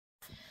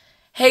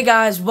Hey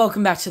guys,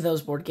 welcome back to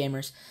Those Board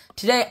Gamers.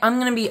 Today I'm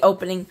going to be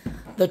opening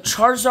the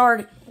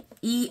Charizard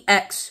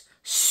EX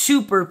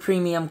Super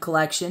Premium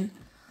Collection.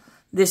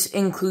 This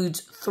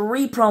includes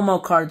 3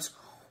 promo cards,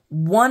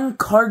 1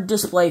 card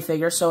display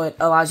figure, so it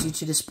allows you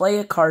to display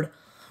a card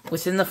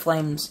within the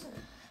flames,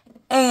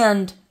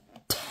 and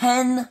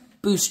 10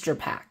 booster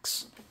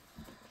packs.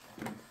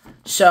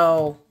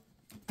 So,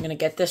 I'm going to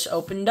get this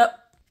opened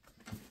up.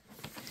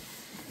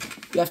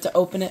 You have to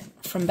open it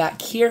from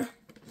back here.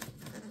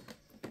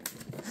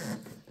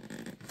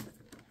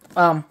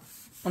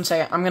 One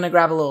second, I'm gonna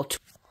grab a little tool.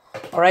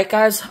 Alright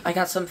guys, I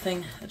got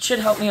something that should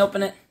help me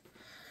open it.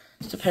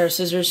 Just a pair of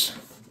scissors.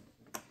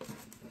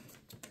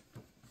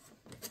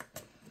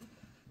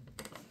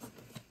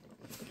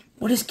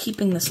 What is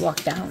keeping this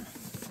locked down?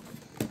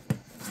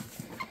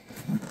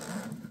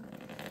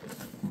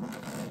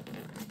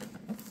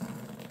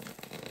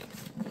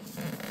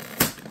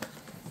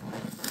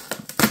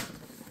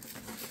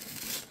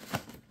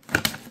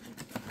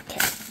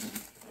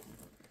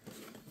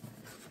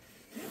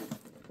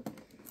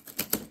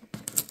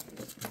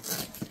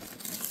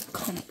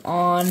 Come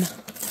on.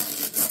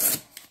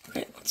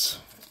 Alright, let's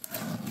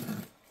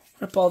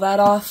rip all that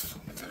off.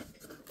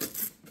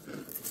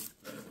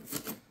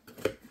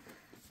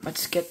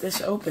 Let's get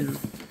this open.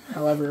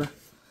 However,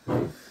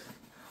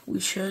 we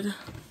should.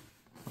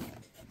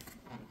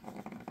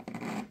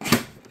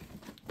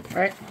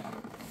 Alright.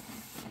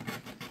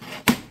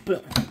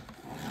 Boom.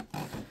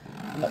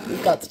 But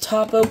we've got the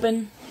top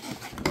open.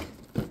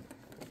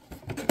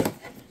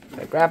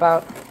 Gotta grab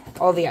out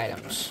all the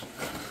items.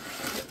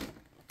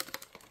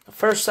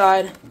 First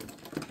side,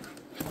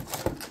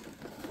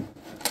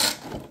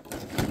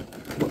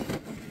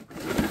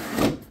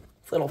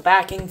 little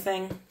backing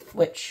thing,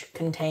 which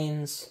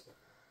contains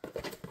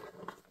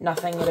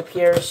nothing, it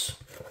appears.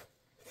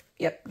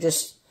 Yep,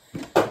 just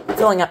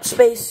filling up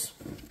space.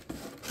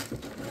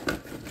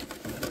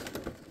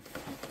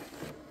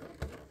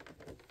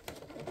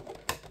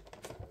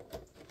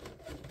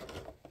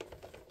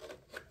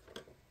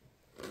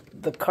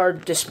 The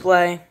card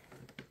display.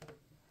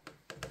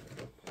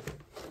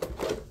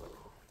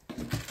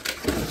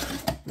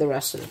 The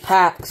rest of the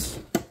packs.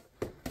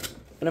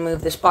 I'm gonna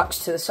move this box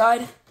to the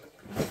side.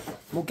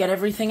 We'll get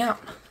everything out.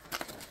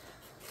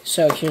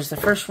 So here's the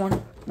first one.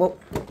 Whoa.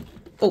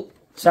 Oh,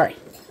 sorry.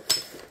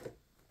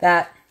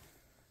 That.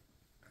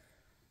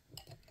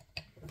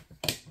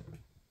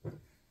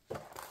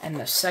 And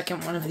the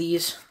second one of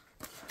these.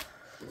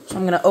 So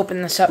I'm gonna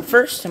open this up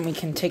first and we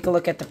can take a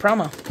look at the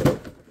promo.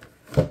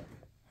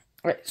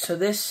 Alright, so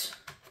this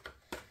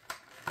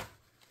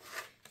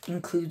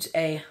includes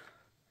a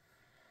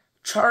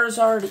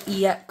Charizard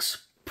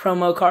EX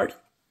promo card.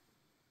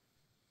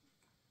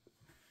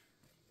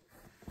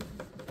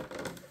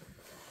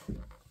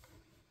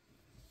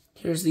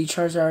 Here's the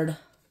Charizard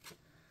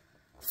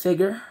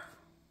figure.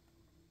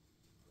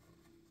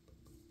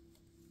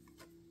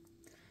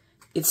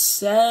 It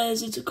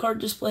says it's a card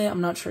display.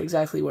 I'm not sure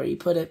exactly where you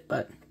put it,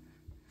 but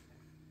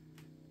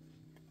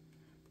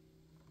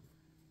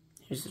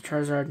here's the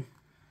Charizard.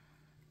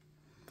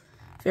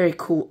 Very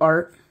cool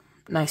art.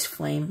 Nice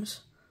flames.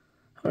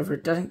 However,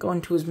 it doesn't go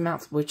into his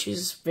mouth, which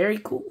is very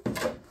cool.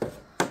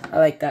 I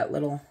like that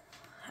little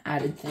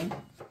added thing.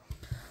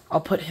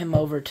 I'll put him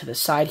over to the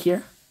side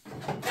here.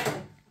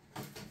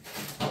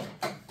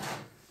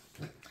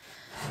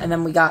 And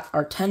then we got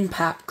our 10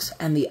 packs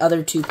and the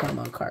other 2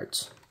 promo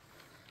cards.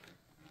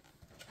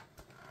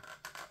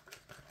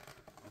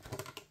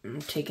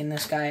 I'm taking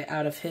this guy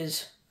out of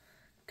his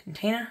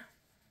container.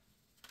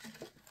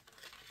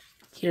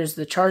 Here's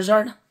the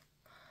Charizard.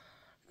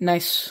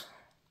 Nice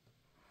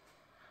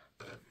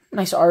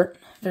art,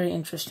 very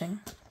interesting.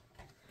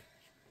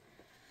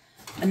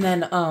 And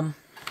then,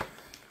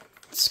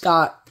 it's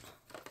got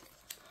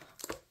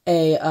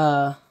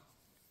a,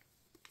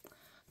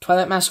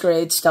 Twilight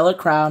Masquerade, Stellar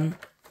Crown,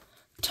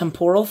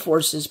 Temporal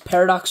Forces,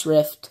 Paradox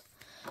Rift,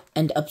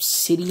 and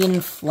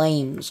Obsidian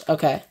Flames.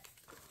 Okay.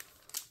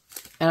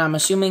 And I'm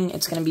assuming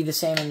it's going to be the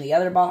same in the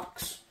other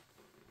box.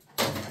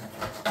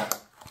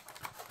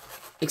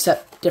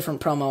 Except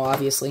different promo,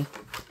 obviously.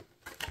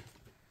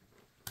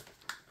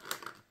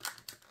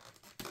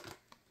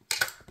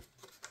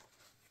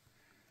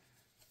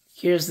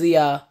 Here's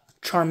the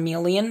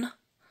Charmeleon.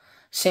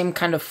 Same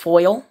kind of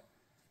foil.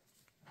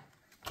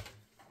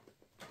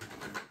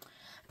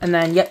 And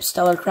then, yep,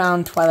 Stellar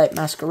Crown, Twilight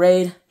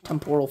Masquerade,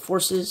 Temporal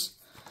Forces,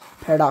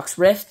 Paradox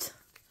Rift,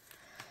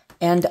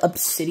 and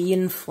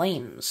Obsidian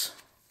Flames.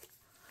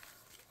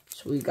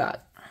 So we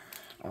got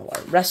all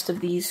our rest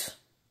of these.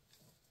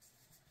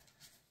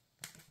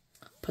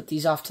 Put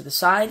these off to the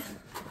side.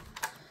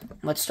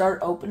 Let's start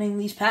opening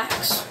these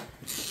packs.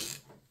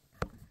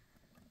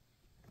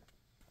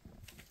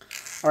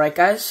 Alright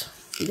guys,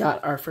 we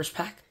got our first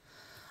pack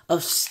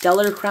of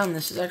Stellar Crown.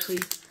 This is actually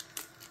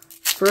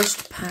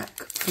first pack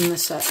from the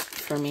set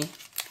for me.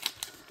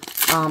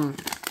 I'm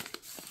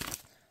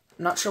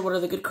not sure what are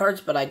the good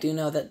cards, but I do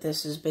know that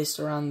this is based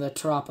around the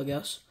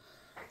Terapagos.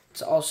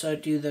 Let's also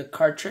do the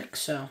card trick,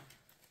 so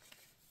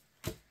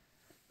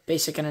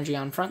basic energy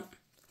on front.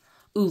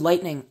 Ooh,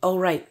 Lightning. Oh,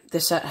 right.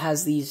 This set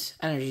has these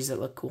energies that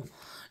look cool.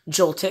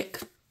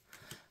 Joltik.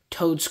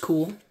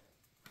 Toadscool.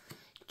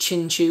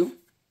 Chinchou.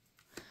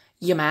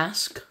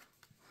 Yamask.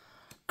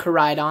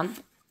 Koraidon.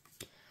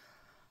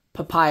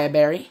 Papaya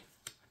Berry.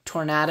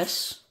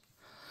 Tornadus.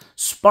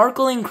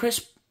 Sparkling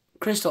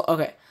Crystal.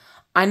 Okay.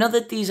 I know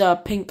that these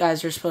pink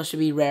guys are supposed to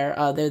be rare.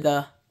 They're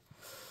the...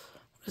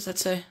 What does that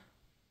say?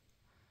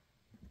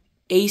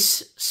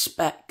 Ace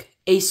Spec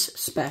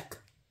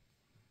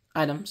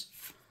items.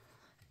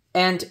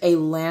 And a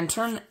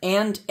Lantern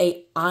and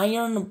a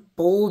Iron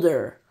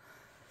Boulder.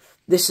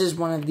 This is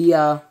one of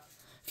the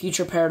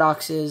future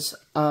paradoxes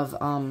of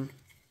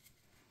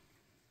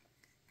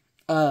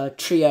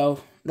trio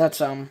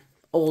that's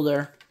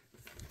older.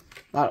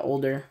 A lot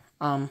older.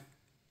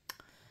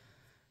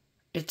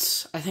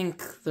 It's, I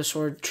think, the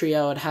Sword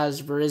Trio. It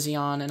has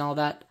Virizion and all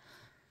that.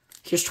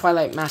 Here's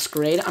Twilight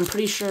Masquerade. I'm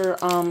pretty sure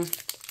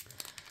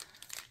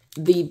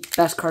the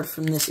best card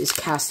from this is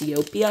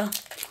Cassiopeia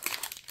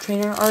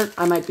Trainer Art.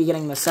 I might be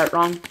getting the set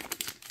wrong.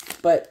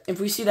 But if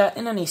we see that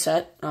in any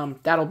set,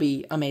 that'll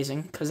be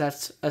amazing, because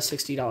that's a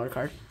 $60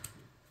 card.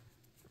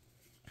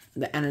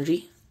 The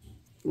Energy.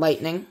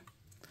 Lightning.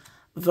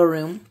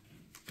 Varoom.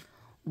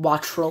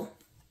 Wattrel.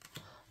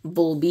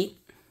 Bullbeat.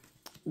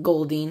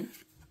 Goldeen.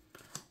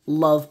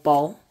 Love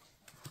Ball.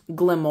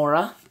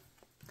 Glimora.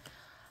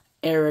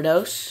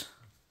 Gyarados.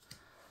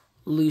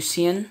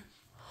 Lucian.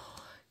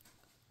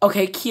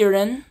 Okay,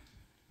 Kieran.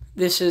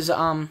 This is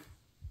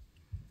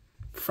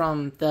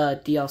from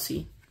the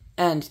DLC.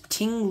 And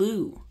Ting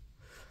Lu.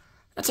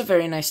 That's a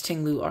very nice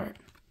Ting Lu art.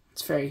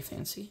 It's very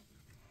fancy.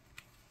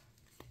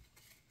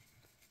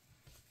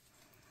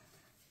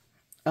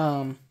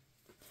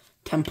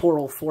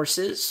 Temporal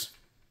Forces.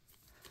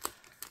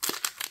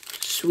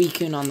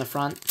 Suicune on the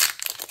front.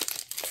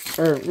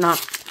 Or, not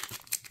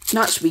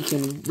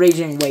Suicune,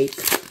 Raging Wake.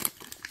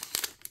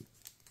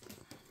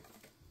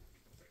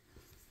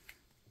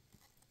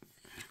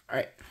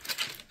 Alright.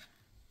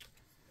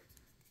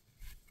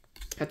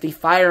 Got the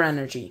Fire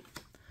Energy.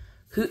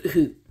 Hoot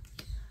Hoot.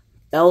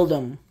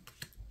 Beldum.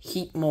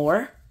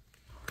 Heatmore.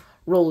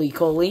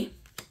 Roly-Coly.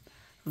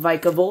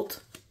 Vikavolt.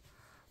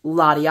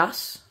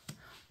 Latias.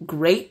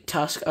 Great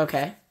Tusk,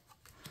 okay.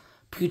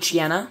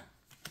 Poochyena.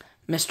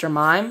 Mr.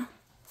 Mime.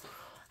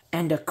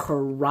 And a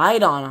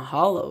Koraidon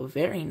Hollow.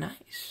 Very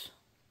nice.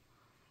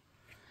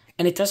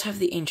 And it does have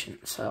the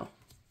Ancient, so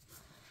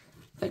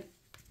that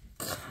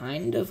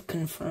kind of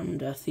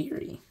confirmed a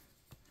theory.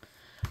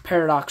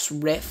 Paradox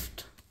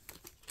Rift.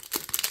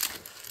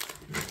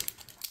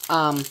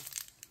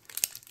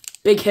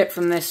 Big hit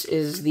from this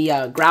is the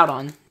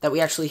Groudon that we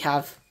actually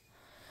have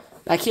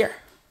back here.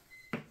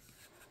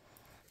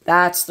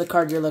 That's the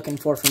card you're looking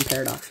for from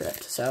Paradox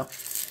Rift. So,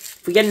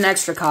 if we get an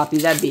extra copy,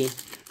 that'd be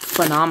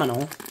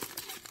phenomenal.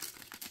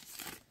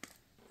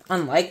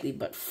 Unlikely,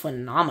 but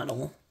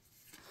phenomenal.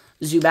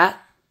 Zubat,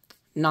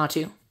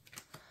 Natu,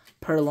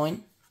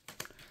 Purloin,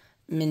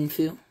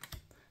 Minfu,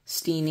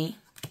 Steenie,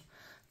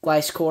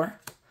 Gliscor,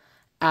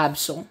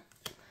 Absol,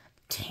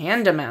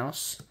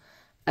 Tandemaus,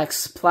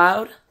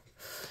 Exploud,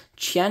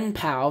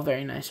 Chien-Pao,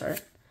 very nice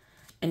art,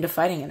 and a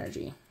Fighting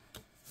Energy.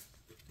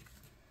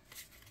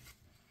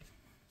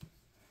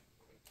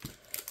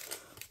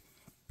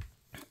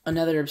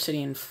 Another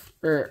Obsidian,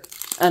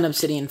 an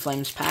Obsidian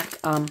Flames pack.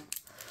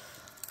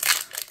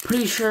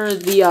 Pretty sure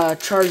the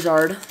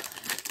Charizard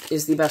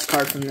is the best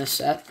card from this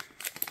set.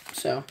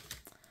 So,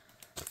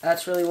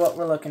 that's really what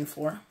we're looking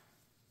for.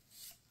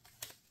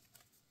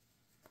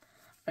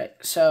 Alright,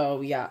 so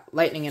we got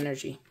Lightning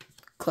Energy,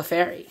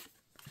 Clefairy,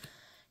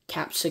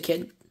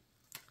 Capsicid,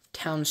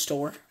 Town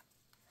Store,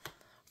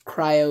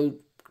 Cryogonal,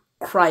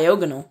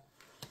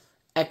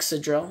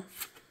 Excadrill,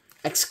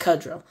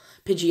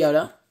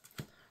 Pidgeotto,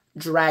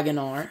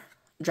 Dragonair,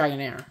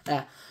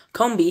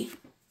 Combi,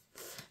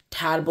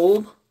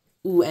 Tadbulb,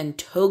 ooh, and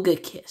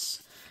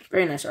Togekiss.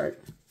 Very nice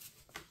art.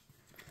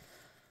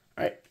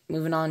 Alright,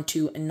 moving on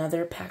to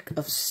another pack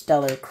of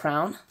Stellar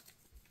Crown.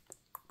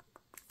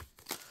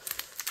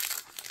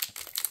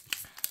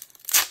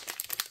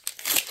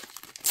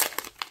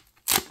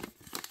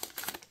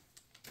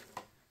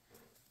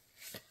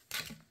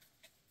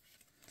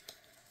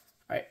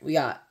 Alright, we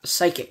got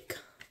Psychic,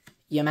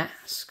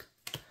 Yamask,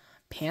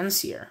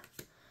 Pansear,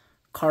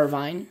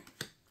 Carvine,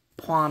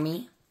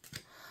 Pawmi,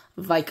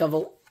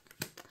 Vikavolt,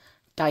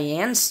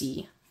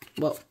 Diancie,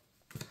 whoa,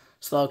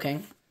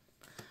 Slowking,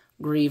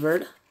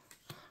 Greavard,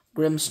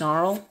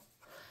 Grimmsnarl,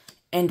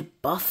 and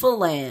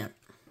Buffalant.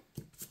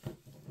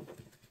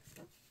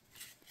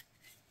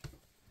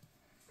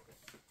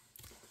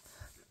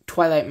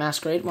 Twilight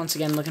Masquerade, once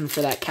again looking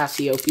for that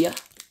Cassiopeia,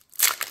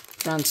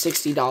 around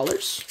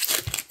 $60.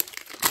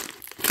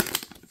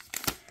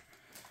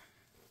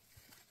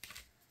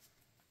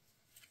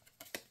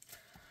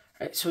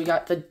 Alright, so we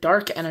got the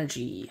Dark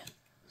Energy,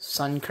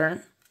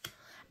 Sunkern,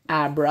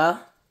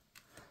 Abra,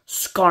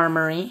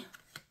 Skarmory,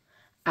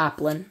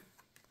 Applin,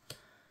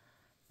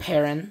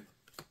 Perrin,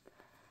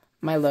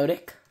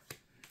 Milotic,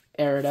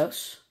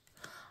 Gyarados,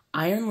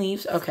 Iron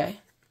Leaves,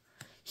 okay,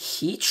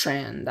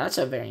 Heatran. That's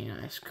a very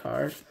nice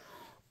card.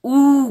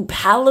 Ooh,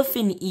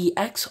 Palafin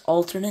EX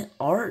alternate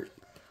art.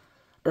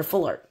 Or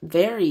full art.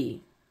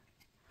 Very,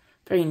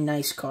 very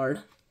nice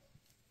card.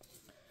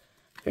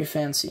 Very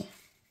fancy.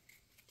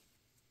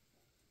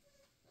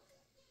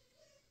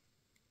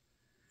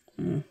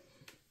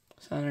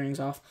 Centering's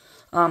off.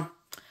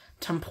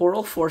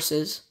 Temporal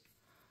Forces.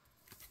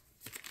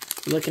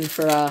 Looking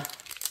for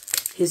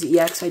his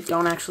EX. I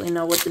don't actually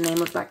know what the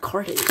name of that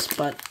card is,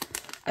 but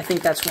I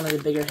think that's one of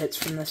the bigger hits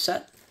from this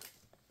set.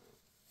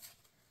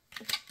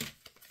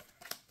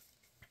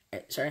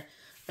 Sorry.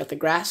 Got the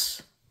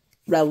Grass,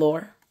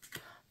 Relor,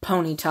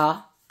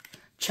 Ponyta,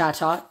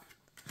 Chatot,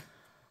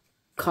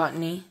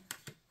 Cottony,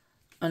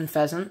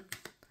 Unpheasant,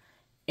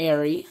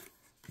 Airy,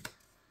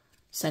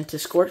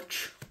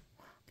 Centiskorch,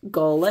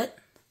 Golett,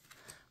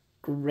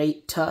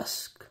 Great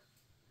Tusk.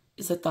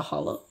 Is that the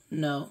holo?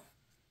 No.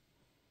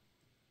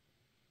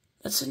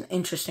 That's an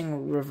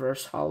interesting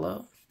reverse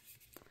holo.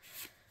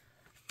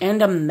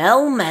 And a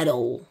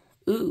Melmetal.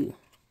 Ooh.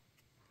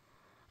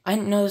 I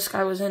didn't know this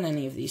guy was in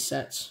any of these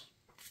sets.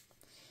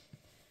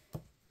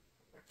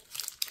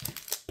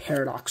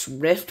 Paradox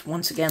Rift.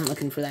 Once again,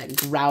 looking for that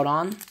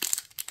Groudon.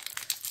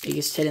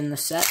 Biggest hit in the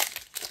set.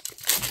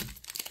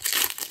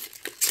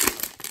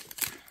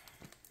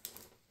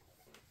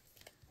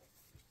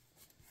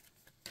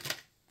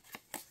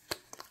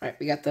 Alright,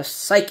 we got the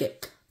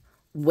Psychic,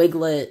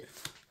 Wiglet,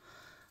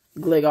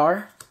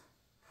 Gligar,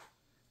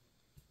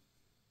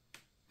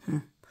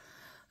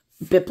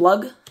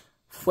 Biplug,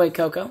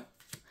 Fuecoco,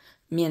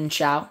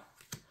 Mienshao,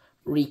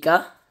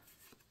 Rika,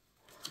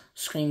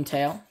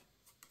 Screamtail,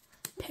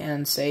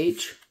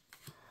 Pansage,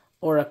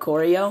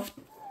 Oricorio.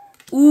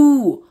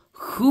 Ooh,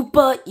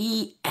 Hoopa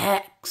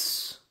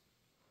EX.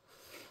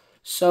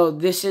 So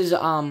this is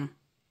one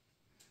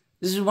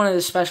of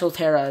the special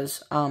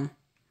Terras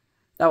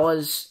that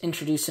was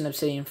introduced in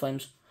Obsidian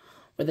Flames,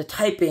 where the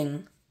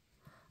typing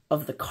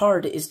of the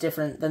card is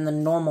different than the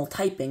normal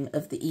typing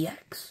of the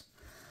EX.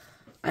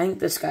 I think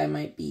this guy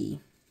might be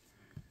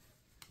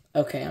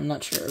okay. I'm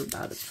not sure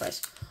about its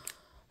price.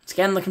 Once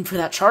again, looking for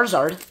that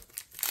Charizard.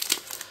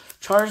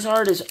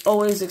 Charizard is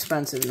always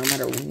expensive, no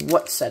matter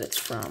what set it's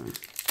from.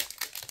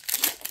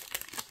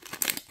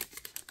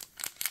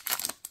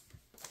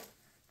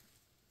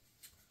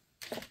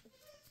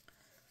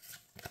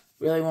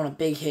 Really want a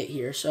big hit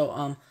here.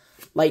 So,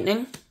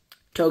 Lightning,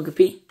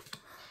 Togepi,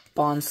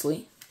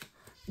 Bonsly,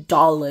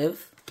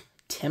 Dolliv,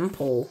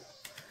 Temple,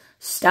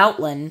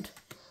 Stoutland,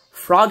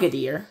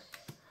 Frogadier,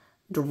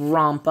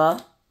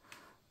 Drampa,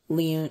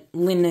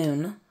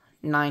 Linoon,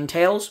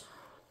 Ninetales,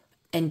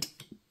 and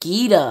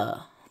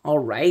Gita.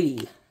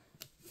 Alrighty.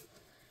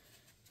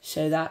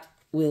 So that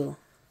will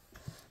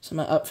sum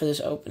it up for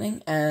this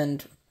opening,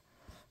 and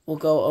we'll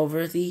go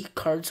over the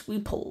cards we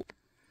pulled.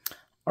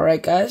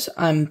 Alright guys,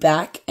 I'm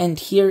back, and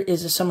here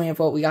is a summary of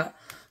what we got.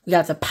 We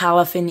got the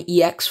Palafin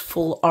EX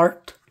Full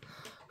Art,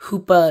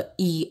 Hoopa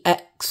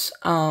EX,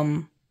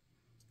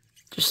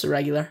 just the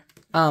regular,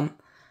 the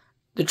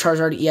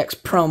Charizard EX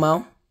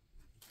Promo,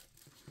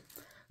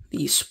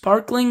 the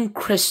Sparkling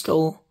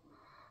Crystal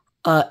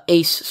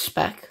Ace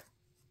Spec,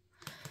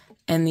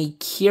 and the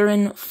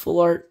Kieran Full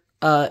Art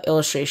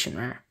Illustration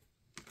Rare.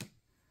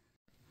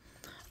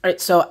 Alright,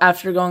 so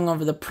after going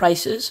over the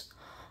prices,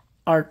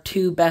 our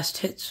two best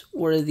hits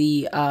were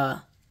the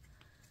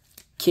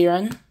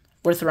Kieran,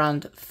 worth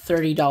around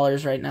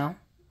 $30 right now,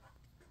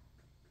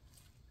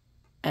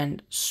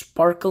 and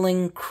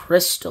Sparkling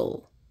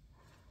Crystal.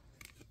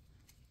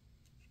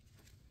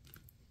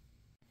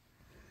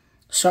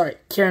 Sorry,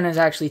 Kieran is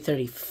actually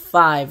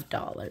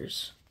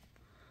 $35.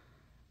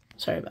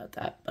 Sorry about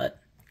that, but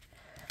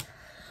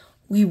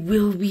we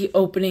will be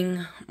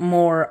opening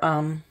more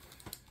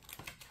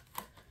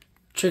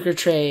Trick or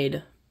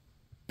Trade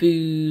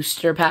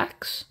booster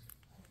packs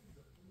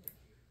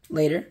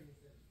later.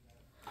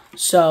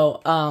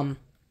 So,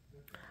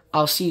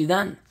 I'll see you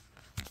then.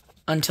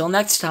 Until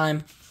next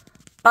time,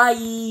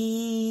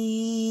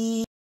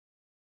 bye!